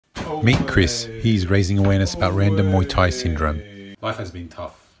Meet Chris. He's raising awareness about Random Muay Thai Syndrome. Life has been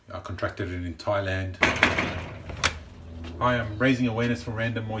tough. I contracted it in Thailand. I am raising awareness for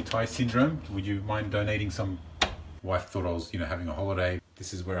Random Muay Thai Syndrome. Would you mind donating some? Wife thought I was, having a holiday.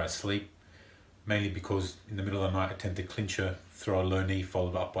 This is where I sleep. Mainly because in the middle of the night I tend to clinch her, throw a low knee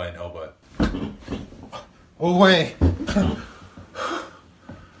followed up by an elbow. Oh way!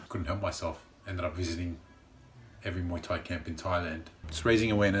 Couldn't help myself. Ended up visiting every Muay Thai camp in Thailand. Just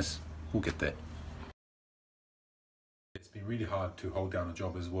raising awareness. We'll get there. It's been really hard to hold down a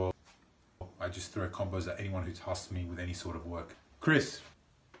job as well. I just throw combos at anyone who tasks me with any sort of work. Chris,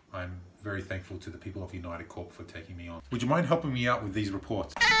 I'm very thankful to the people of United Corp for taking me on. Would you mind helping me out with these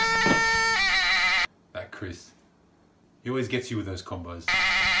reports? That Chris. He always gets you with those combos.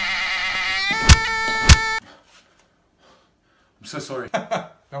 I'm so sorry.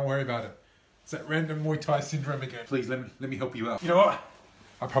 Don't worry about it. It's that Random Muay Thai Syndrome again. Please let me help you out. You know what?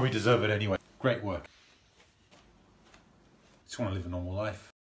 I probably deserve it anyway. Great work. Just want to live a normal life.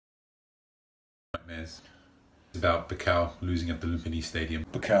 Nightmares. It's about Bacau losing at the Lumpini Stadium.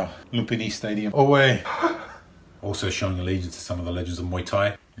 Bacau, Lumpini Stadium. Away. Also showing allegiance to some of the legends of Muay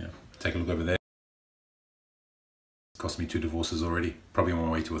Thai. Yeah, take a look over there. It's cost me 2 divorces already. Probably on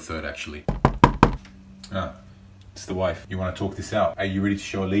my way to a 3rd actually. It's the wife. You want to talk this out? Are you ready to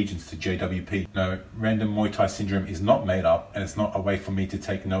show allegiance to JWP? No, Random Muay Thai Syndrome is not made up, and it's not a way for me to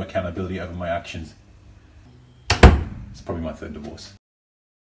take no accountability over my actions. It's probably my 3rd divorce.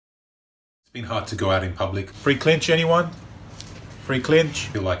 It's been hard to go out in public. Free clinch, anyone? Free clinch?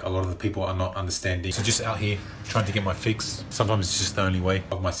 I feel like a lot of the people are not understanding. So just out here trying to get my fix. Sometimes it's just the only way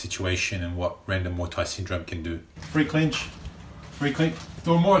of my situation and what Random Muay Thai Syndrome can do. Free clinch. Free clinch. If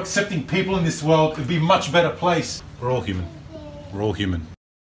there were more accepting people in this world, it'd be a much better place. We're all human. We're all human.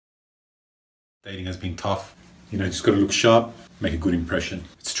 Dating has been tough. Just got to look sharp, make a good impression.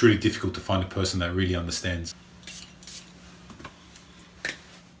 It's truly difficult to find a person that really understands.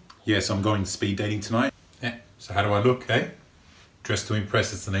 Yes, I'm going speed dating tonight. Yeah. So how do I look, eh? Dress to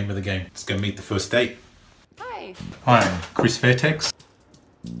impress, it's the name of the game. Let's go meet the first date. Hi. Hi, I'm Chris Fairtex.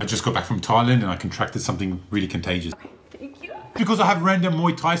 I just got back from Thailand and I contracted something really contagious. Thank you. Because I have Random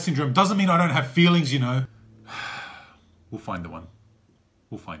Muay Thai Syndrome doesn't mean I don't have feelings, We'll find the one.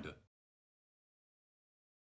 We'll find it.